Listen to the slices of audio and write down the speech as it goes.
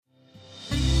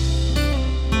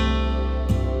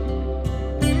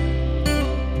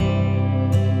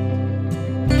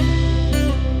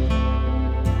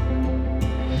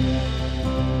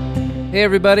Hey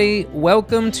everybody,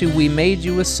 welcome to We Made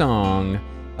You a Song,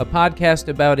 a podcast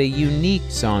about a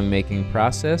unique song-making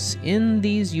process in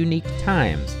these unique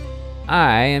times.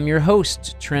 I am your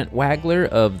host, Trent Wagler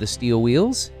of the Steel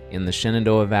Wheels in the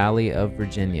Shenandoah Valley of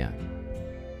Virginia.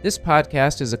 This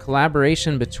podcast is a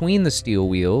collaboration between the Steel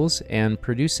Wheels and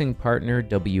producing partner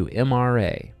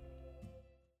WMRA.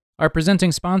 Our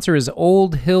presenting sponsor is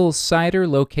Old Hill Cider,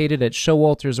 located at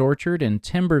Showalter's Orchard in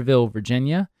Timberville,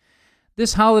 Virginia.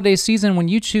 This holiday season, when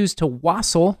you choose to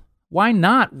wassail, why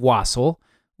not wassail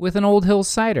with an Old Hill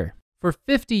cider? For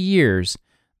 50 years,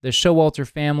 the Showalter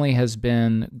family has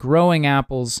been growing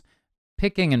apples,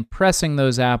 picking and pressing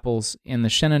those apples in the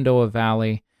Shenandoah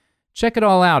Valley. Check it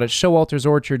all out at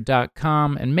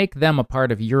showaltersorchard.com and make them a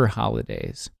part of your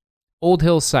holidays. Old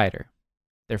Hill Cider,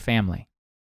 their family.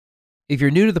 If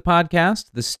you're new to the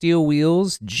podcast, the Steel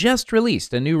Wheels just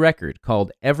released a new record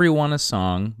called Everyone a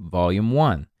Song, Volume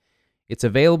 1. It's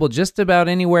available just about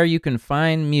anywhere you can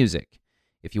find music.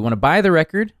 If you want to buy the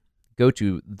record, go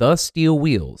to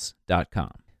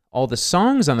thesteelwheels.com. All the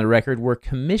songs on the record were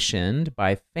commissioned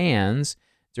by fans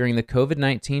during the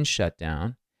COVID-19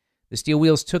 shutdown. The Steel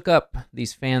Wheels took up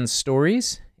these fans'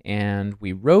 stories, and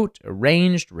we wrote,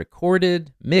 arranged,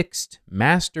 recorded, mixed,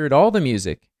 mastered all the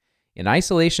music in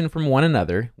isolation from one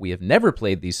another. We have never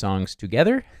played these songs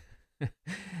together.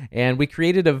 And we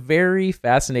created a very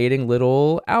fascinating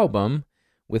little album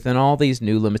within all these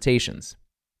new limitations.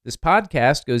 This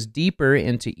podcast goes deeper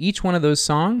into each one of those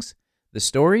songs, the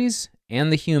stories,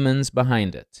 and the humans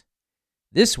behind it.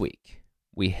 This week,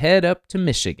 we head up to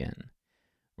Michigan.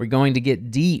 We're going to get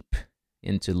deep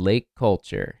into lake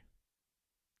culture.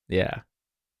 Yeah,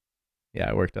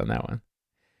 I worked on that one.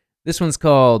 This one's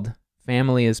called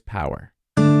Family is Power.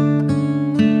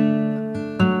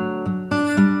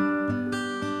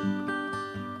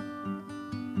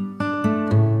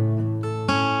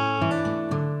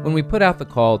 When we put out the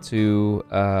call to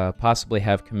possibly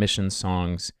have commissioned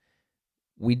songs,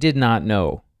 we did not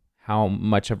know how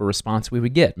much of a response we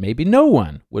would get. Maybe no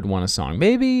one would want a song.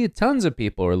 Maybe tons of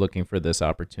people are looking for this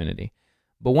opportunity.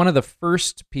 But one of the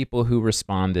first people who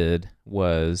responded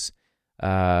was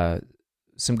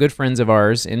some good friends of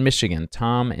ours in Michigan,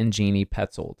 Tom and Jeannie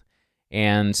Petzold.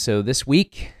 And so this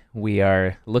week, we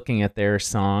are looking at their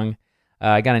song.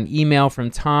 I got an email from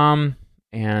Tom,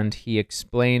 and he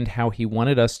explained how he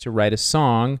wanted us to write a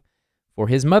song for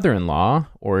his mother-in-law,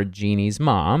 or Jeannie's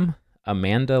mom,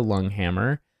 Amanda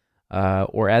Lunghammer,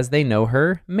 or as they know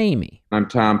her, Mamie. I'm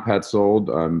Tom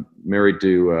Petzold. I'm married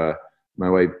to my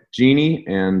wife, Jeannie,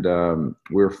 and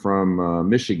we're from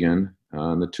Michigan.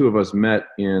 The two of us met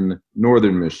in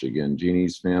northern Michigan.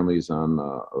 Jeannie's family's on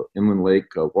Inland Lake,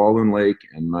 Walloon Lake,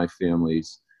 and my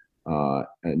family's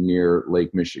near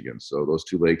Lake Michigan. So those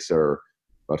two lakes are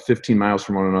about 15 miles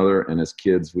from one another, and as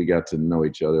kids, we got to know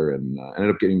each other and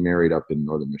ended up getting married up in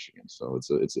northern Michigan. So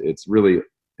it's really,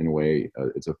 in a way,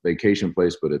 it's a vacation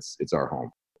place, but it's our home.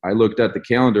 I looked at the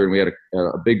calendar, and we had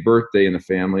a big birthday in the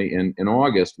family in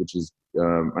August, which is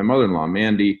my mother-in-law,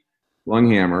 Mandy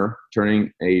Lunghammer,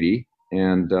 turning 80,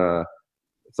 and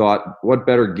thought, what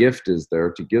better gift is there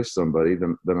to give somebody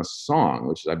than a song,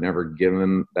 which I've never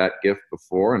given that gift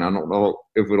before, and I don't know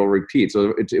if it'll repeat.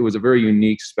 So it was a very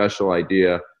unique, special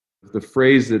idea. The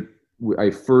phrase that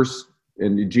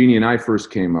Jeannie and I first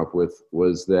came up with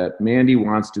was that Mandy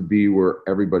wants to be where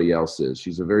everybody else is.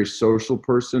 She's a very social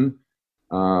person,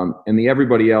 and the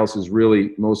everybody else is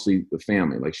really mostly the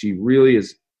family. Like, she really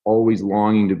is always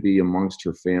longing to be amongst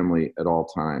her family at all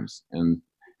times, and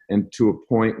to a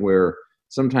point where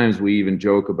sometimes we even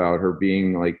joke about her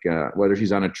being like, whether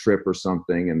she's on a trip or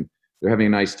something and they're having a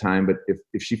nice time, but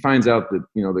if she finds out that,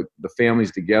 the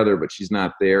family's together, but she's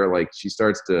not there, like, she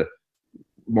starts to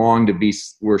long to be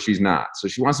where she's not. So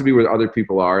she wants to be where other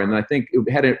people are. And I think it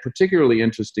had a particularly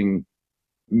interesting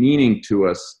meaning to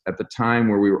us at the time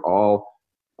where we were all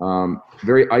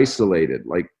very isolated.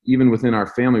 Like, even within our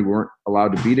family, we weren't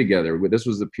allowed to be together. This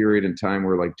was the period in time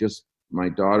where, like, just my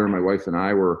daughter, my wife, and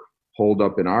I were holed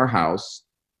up in our house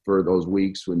for those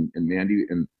weeks when Mandy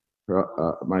and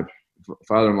my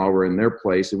father-in-law were in their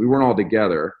place, and we weren't all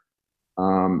together.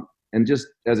 And just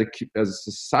as a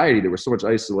society, there was so much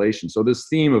isolation. So this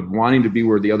theme of wanting to be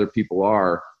where the other people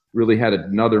are really had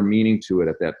another meaning to it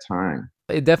at that time.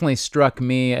 It definitely struck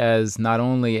me as not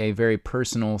only a very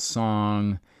personal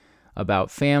song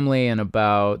about family and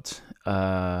about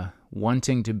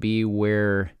wanting to be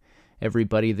where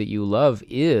everybody that you love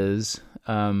is,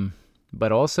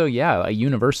 but also, a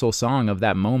universal song of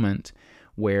that moment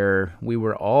where we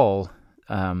were all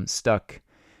stuck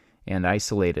and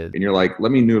isolated. And you're like,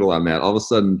 let me noodle on that. All of a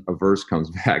sudden, a verse comes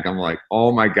back. I'm like,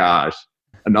 oh my gosh.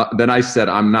 then I said,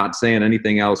 I'm not saying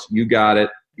anything else. You got it.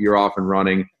 You're off and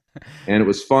running. And it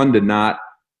was fun to not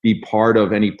be part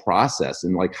of any process.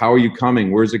 And like, how are you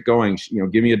coming? Where's it going?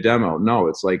 Give me a demo. No,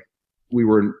 it's like we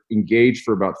were engaged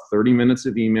for about 30 minutes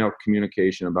of email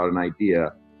communication about an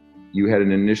idea. You had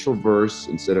an initial verse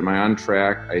and said, am I on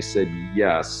track? I said,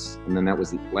 yes. And then that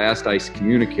was the last I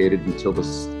communicated until the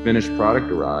finished product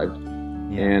arrived,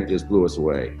 and just blew us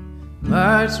away.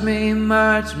 March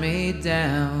me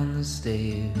down the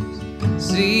stairs.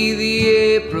 See the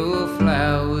April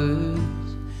flowers.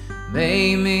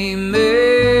 May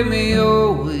me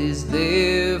always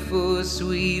there for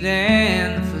sweet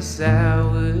and for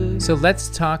sour. So let's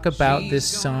talk about this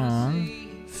song,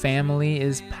 Family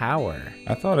is Power.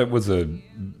 I thought it was a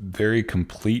very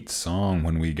complete song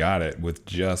when we got it with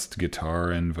just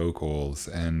guitar and vocals.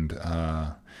 And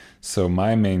so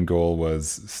my main goal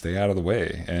was stay out of the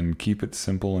way and keep it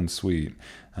simple and sweet.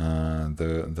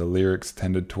 The lyrics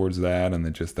tended towards that, and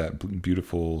then just that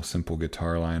beautiful, simple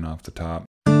guitar line off the top.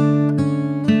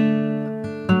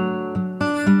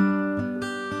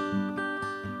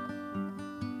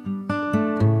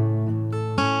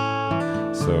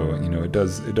 So, it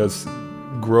does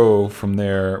grow from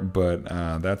there, but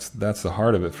that's the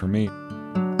heart of it for me.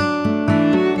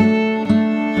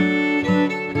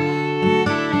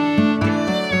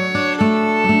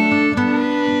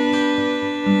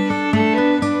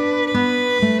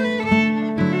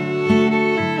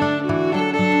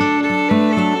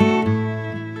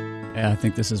 I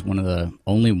think this is one of the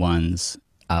only ones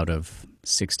out of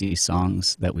 60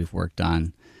 songs that we've worked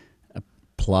on,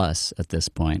 plus at this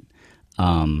point,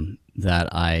 that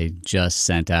I just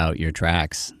sent out your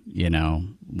tracks.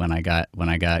 When I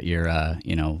got your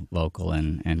vocal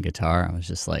and guitar, I was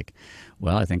just like,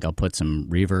 well, I think I'll put some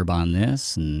reverb on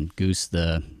this and goose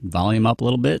the volume up a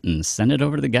little bit and send it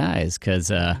over to the guys,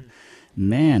 because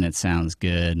man, it sounds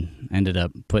good. Ended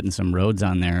up putting some Rhodes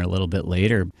on there a little bit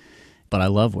later. But I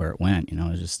love where it went. It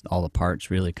was just all the parts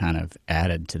really kind of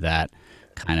added to that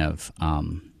kind of,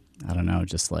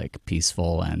 just like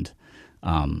peaceful and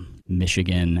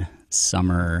Michigan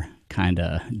summer kind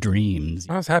of dreams.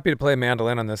 I was happy to play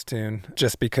mandolin on this tune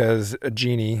just because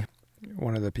Jeannie,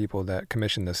 one of the people that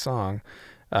commissioned this song,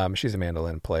 she's a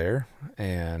mandolin player.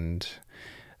 And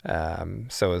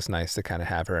so it's nice to kind of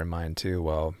have her in mind too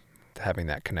while having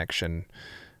that connection.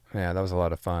 Yeah, that was a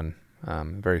lot of fun.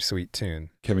 Very sweet tune.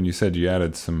 Kevin, you said you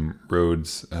added some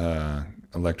Rhodes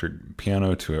electric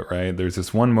piano to it, right? There's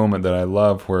this one moment that I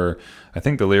love where I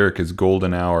think the lyric is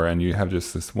golden hour, and you have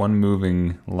just this one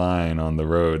moving line on the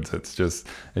Rhodes. It just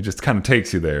kind of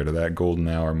takes you there to that golden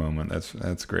hour moment.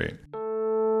 That's great.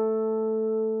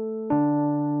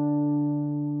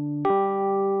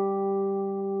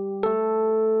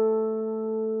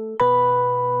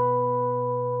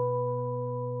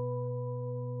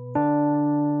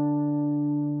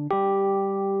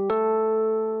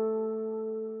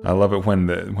 I love it when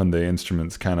the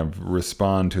instruments kind of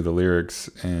respond to the lyrics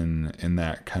in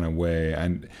that kind of way.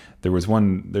 And there's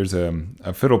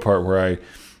a fiddle part where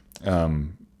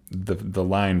the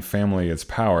line "family is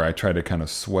power." I try to kind of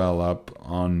swell up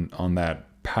on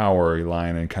that power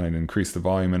line and kind of increase the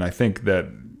volume. And I think that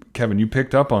Kevin, you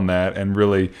picked up on that and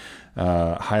really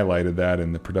highlighted that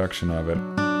in the production of it.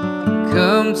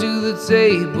 Come to the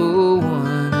table,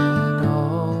 one and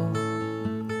all.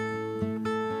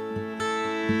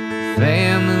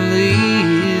 Family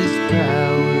is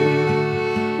power.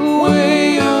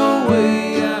 Away,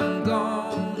 away, I'm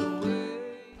gone away.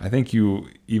 I think you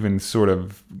even sort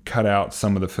of cut out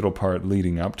some of the fiddle part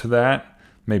leading up to that.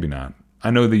 Maybe not. I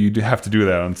know that you do have to do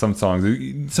that on some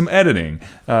songs, some editing.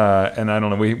 And I don't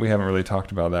know, we haven't really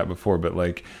talked about that before, but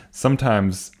like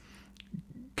sometimes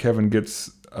Kevin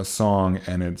gets a song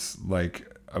and it's like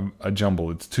a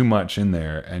jumble. It's too much in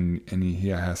there, and he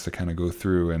has to kind of go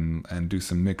through and do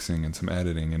some mixing and some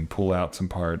editing and pull out some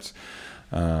parts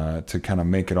to kind of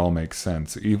make it all make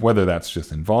sense, whether that's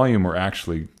just in volume or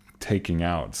actually taking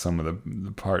out some of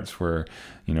the parts where,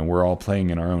 you know, we're all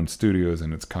playing in our own studios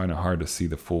and it's kind of hard to see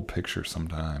the full picture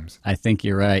sometimes. I think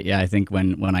you're right. Yeah, I think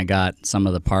when I got some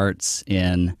of the parts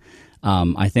in,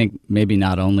 I think maybe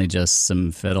not only just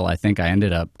some fiddle, I think I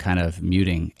ended up kind of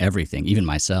muting everything, even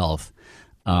myself,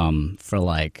 for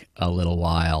like a little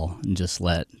while, and just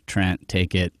let Trent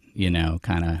take it, you know,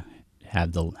 kind of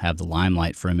have the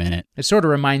limelight for a minute. It sort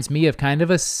of reminds me of kind of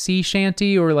a sea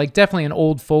shanty, or like definitely an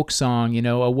old folk song, you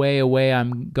know, away, away,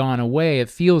 I'm gone away. It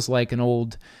feels like an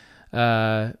old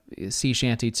sea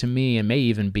shanty to me, and may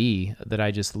even be that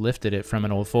I just lifted it from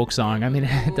an old folk song. I mean,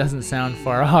 it doesn't sound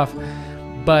far off,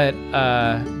 but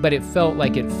it felt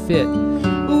like it fit.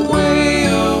 Away,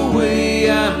 away,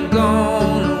 I'm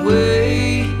gone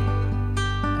away.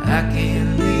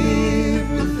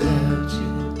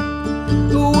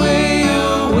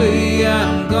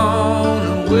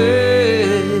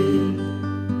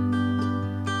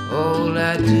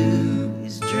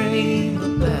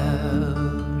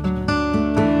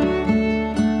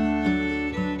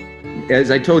 as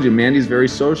I told you, Mandy's very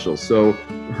social. So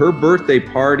her birthday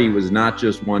party was not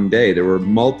just one day. There were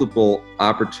multiple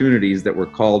opportunities that were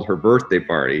called her birthday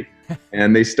party.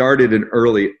 And they started in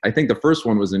early, I think the first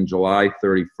one was in July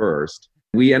 31st.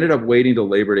 We ended up waiting till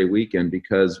Labor Day weekend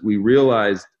because we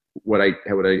realized what I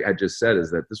had just said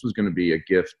is that this was going to be a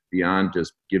gift beyond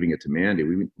just giving it to Mandy.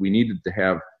 We needed to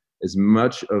have as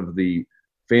much of the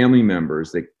family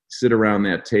members that sit around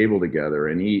that table together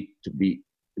and eat to be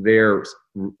there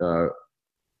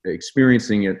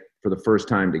experiencing it for the first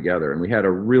time together. And we had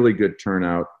a really good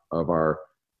turnout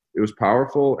it was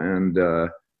powerful, and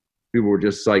people were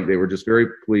just psyched. They were just very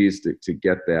pleased to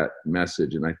get that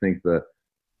message. And I think the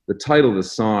title of the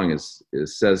song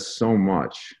says so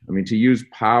much. I mean, to use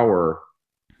power,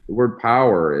 the word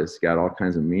power has got all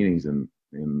kinds of meanings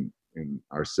in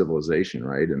our civilization,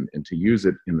 right? And to use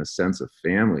it in the sense of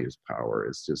family as power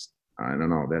is just, I don't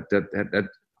know, that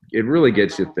it really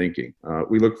gets you thinking.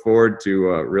 We look forward to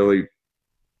really,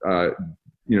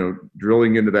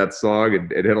 drilling into that song,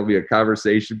 and it'll be a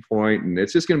conversation point, and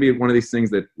it's just going to be one of these things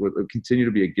that will continue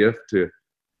to be a gift to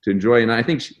enjoy. And I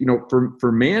think,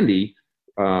 for Mandy,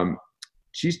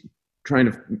 she's trying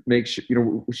to make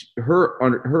sure,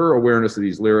 her awareness of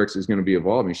these lyrics is going to be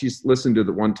evolving. She's listened to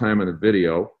the one time in the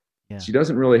video. Yeah. She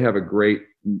doesn't really have a great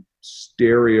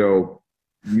stereo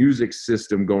music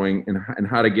system going and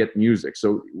how to get music.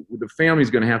 So the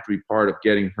family's going to have to be part of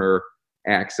getting her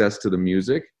access to the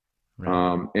music,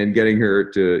 right. And getting her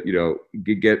to,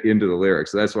 get into the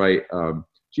lyrics. So that's why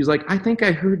she's like, I think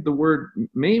I heard the word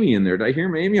Mamie in there. Did I hear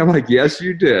Mamie? I'm like, yes,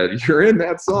 you did. You're in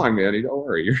that song, Manny. Don't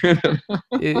worry. You're in it.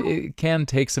 It can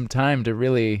take some time to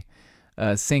really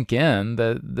sink in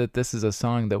that this is a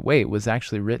song that, was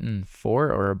actually written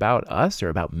for or about us or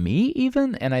about me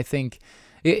even. And I think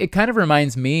it kind of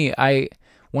reminds me,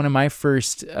 one of my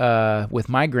first, with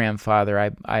my grandfather,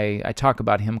 I talk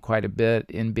about him quite a bit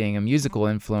in being a musical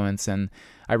influence. And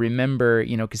I remember,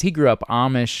 because he grew up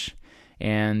Amish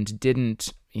and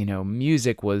didn't,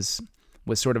 music was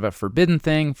sort of a forbidden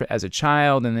thing as a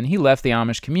child. And then he left the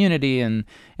Amish community and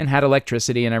had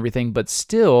electricity and everything. But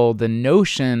still, the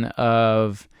notion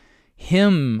of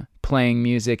him playing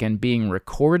music and being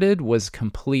recorded was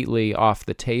completely off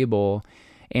the table.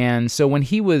 And so when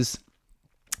he was,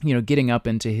 getting up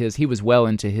into he was well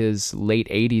into his late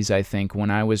 80s, I think, when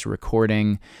I was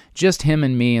recording just him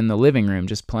and me in the living room,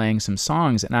 just playing some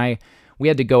songs. And we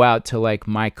had to go out to like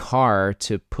my car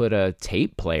to put a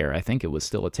tape player. I think it was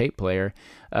still a tape player.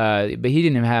 But he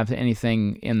didn't have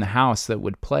anything in the house that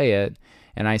would play it.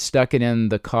 And I stuck it in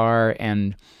the car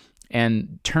and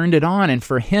turned it on. And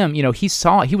for him,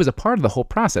 he was a part of the whole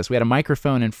process. We had a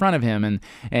microphone in front of him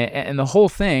and the whole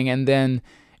thing. And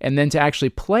then to actually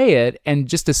play it and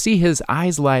just to see his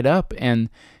eyes light up and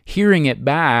hearing it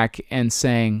back and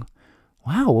saying,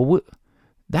 wow, well,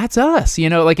 that's us.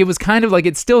 It was kind of like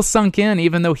it still sunk in,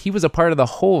 even though he was a part of the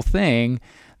whole thing,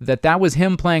 that was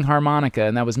him playing harmonica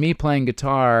and that was me playing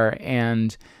guitar.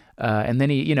 And then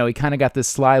he kind of got this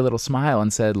sly little smile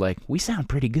and said, like, we sound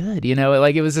pretty good.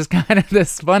 Like it was just kind of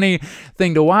this funny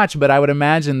thing to watch. But I would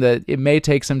imagine that it may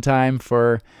take some time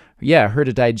for, her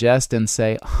to digest and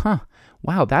say,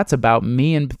 wow, that's about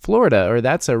me in Florida, or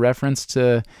that's a reference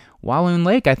to Walloon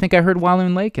Lake. I think I heard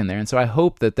Walloon Lake in there. And so I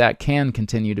hope that can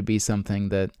continue to be something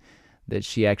that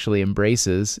she actually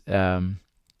embraces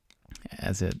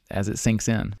as it sinks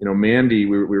in. Mandy,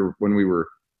 we were when we were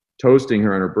toasting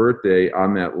her on her birthday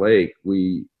on that lake,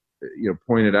 we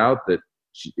pointed out that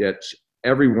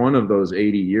every one of those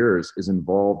 80 years is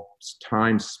involved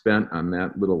time spent on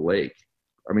that little lake.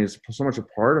 I mean, it's so much a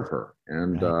part of her.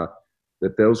 And right.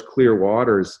 That those clear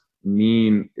waters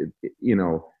mean,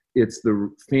 it's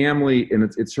the family, and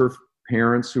it's her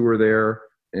parents who are there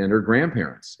and her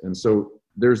grandparents. And so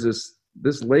there's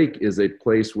this lake is a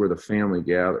place where the family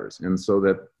gathers. And so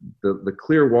that the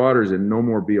clear waters and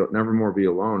never more be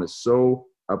alone is so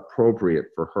appropriate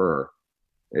for her.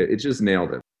 It just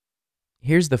nailed it.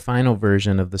 Here's the final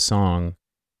version of the song,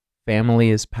 Family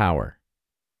is Power.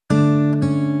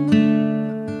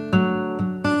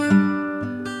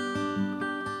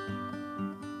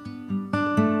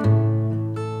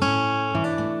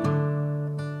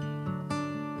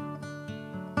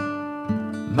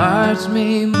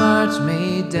 March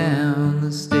me down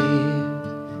the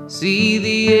stairs, see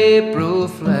the April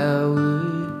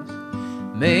flowers,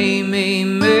 May,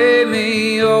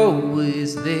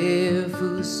 always there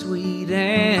for sweet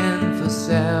and for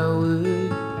sour.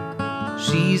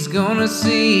 She's gonna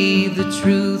see the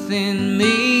truth in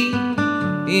me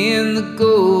in the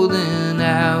golden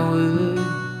hour.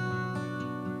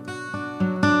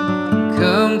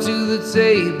 Come to the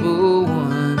table,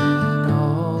 one and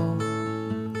all,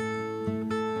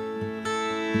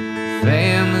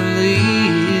 family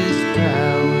is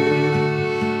power.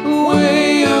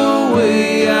 Away,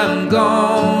 away, I'm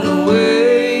gone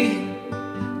away.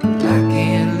 I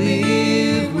can't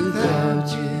live without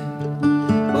you.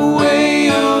 Away,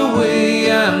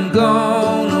 away, I'm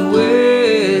gone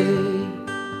away.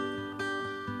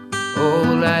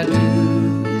 All I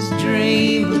do is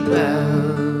dream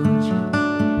about you.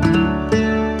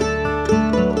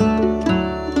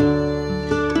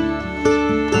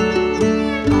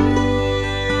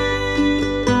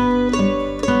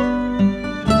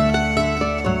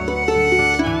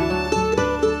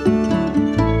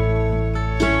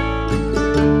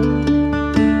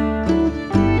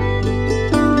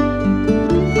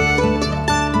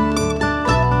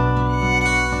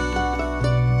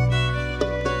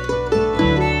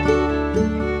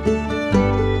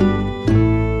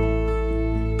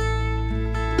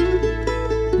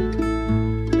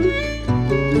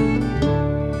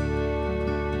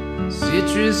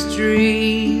 Citrus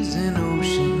trees and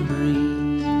ocean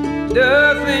breeze,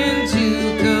 nothing to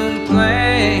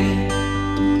complain.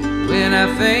 When I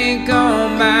think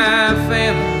on my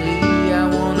family, I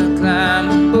wanna climb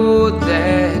aboard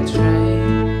that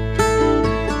train.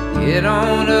 Get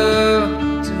on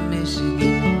up to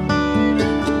Michigan,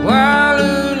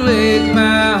 Walloon Lake,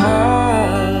 my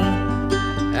home.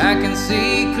 I can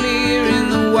see clear in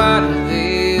the water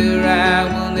there. I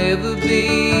will never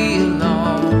be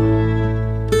alone,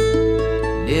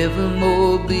 never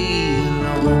more be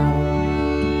alone.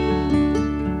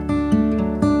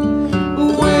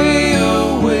 Away,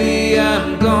 away,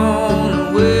 I'm gone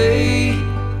away.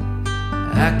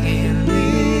 I can't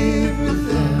live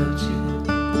without you.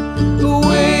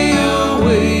 Away,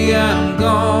 away, I'm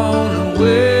gone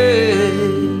away.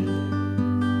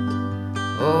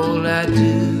 All I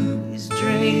do is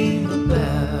dream about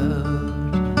you.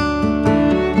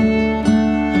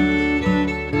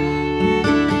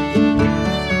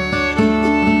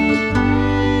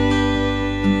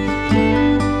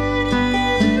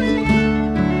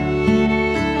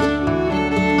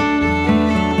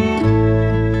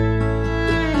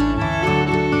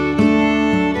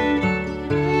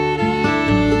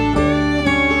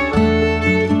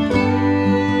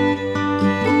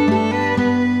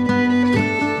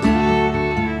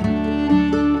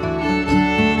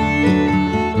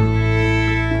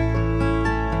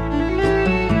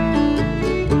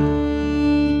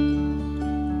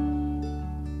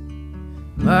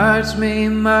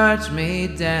 March me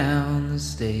down the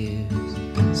stairs.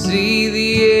 See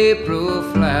the April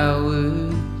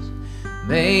flowers.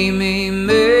 May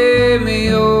me,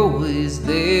 always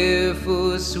there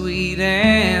for sweet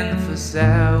and for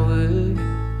sour.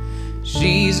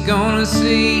 She's gonna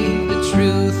see the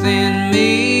truth in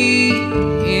me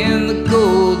in the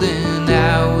golden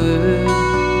hour.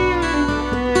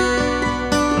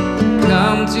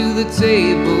 Come to the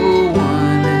table,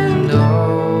 one and all.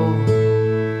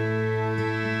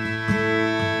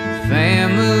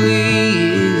 Family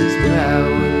is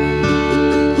power.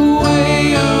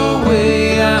 Away,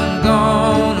 away, I'm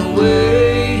gone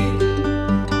away.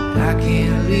 I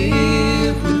can't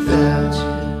live without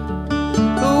you.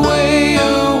 Away,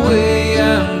 away,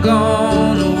 I'm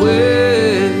gone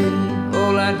away.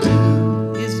 All I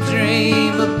do is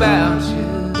dream about you.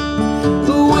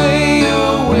 Away,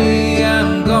 away,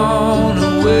 I'm gone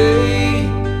away.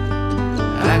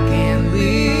 I can't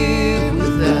live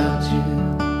without you.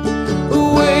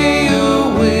 Away,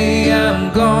 away,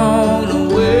 I'm gone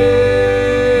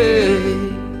away.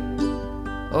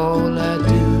 All I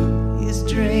do is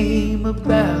dream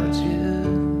about you.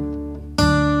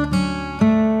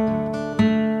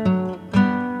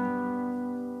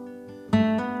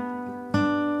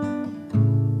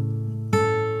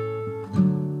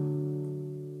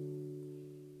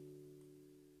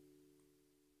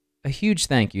 A huge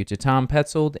thank you to Tom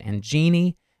Petzold and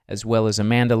Jeannie, as well as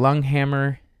Amanda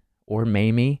Lunghammer, or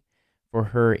Mamie, for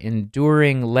her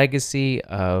enduring legacy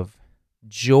of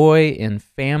joy in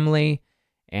family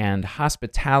and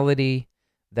hospitality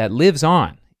that lives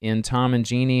on in Tom and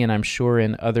Jeannie, and I'm sure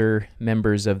in other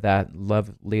members of that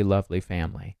lovely, lovely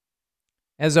family.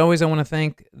 As always, I want to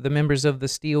thank the members of the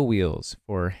Steel Wheels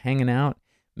for hanging out,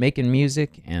 making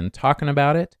music, and talking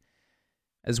about it,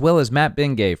 as well as Matt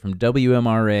Bengay from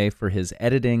WMRA for his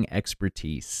editing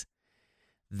expertise.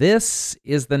 This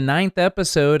is the 9th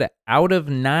episode out of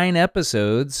 9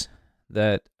 episodes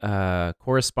that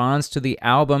corresponds to the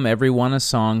album Everyone a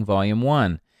Song Volume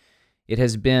 1. It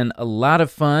has been a lot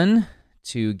of fun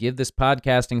to give this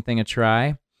podcasting thing a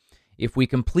try. If we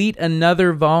complete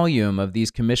another volume of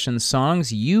these commissioned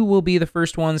songs, you will be the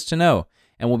first ones to know.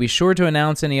 And we'll be sure to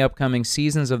announce any upcoming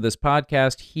seasons of this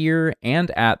podcast here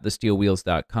and at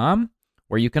thesteelwheels.com,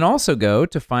 where you can also go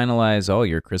to finalize all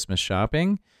your Christmas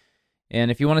shopping.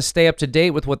 And if you want to stay up to date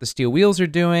with what the Steel Wheels are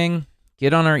doing,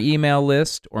 get on our email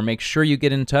list or make sure you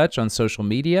get in touch on social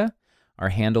media. Our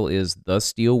handle is The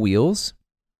Steel Wheels.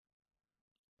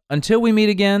 Until we meet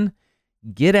again,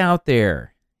 get out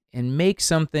there and make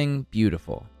something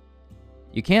beautiful.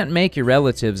 You can't make your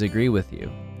relatives agree with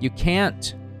you. You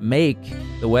can't make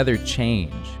the weather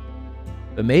change.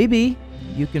 But maybe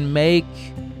you can make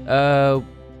a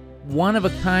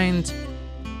one-of-a-kind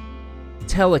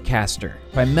Telecaster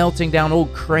by melting down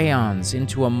old crayons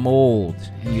into a mold,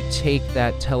 and you take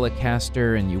that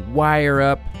Telecaster and you wire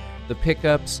up the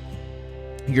pickups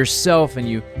yourself, and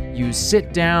you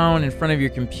sit down in front of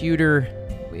your computer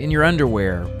in your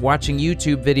underwear watching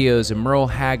YouTube videos of Merle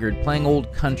Haggard playing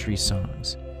old country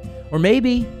songs. Or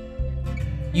maybe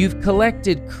you've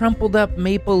collected crumpled up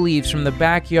maple leaves from the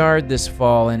backyard this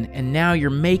fall, and now you're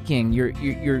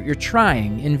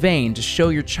trying in vain to show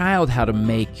your child how to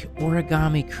make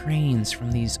origami cranes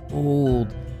from these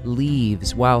old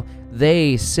leaves while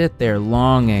they sit there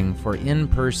longing for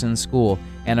in-person school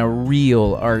and a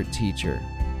real art teacher.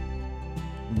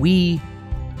 We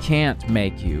can't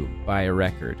make you buy a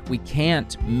record. We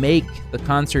can't make the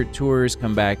concert tours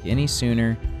come back any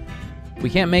sooner. We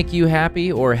can't make you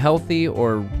happy or healthy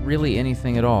or really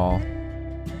anything at all.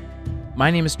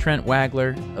 My name is Trent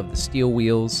Wagler of the Steel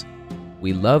Wheels.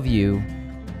 We love you.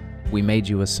 We made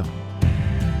you a song.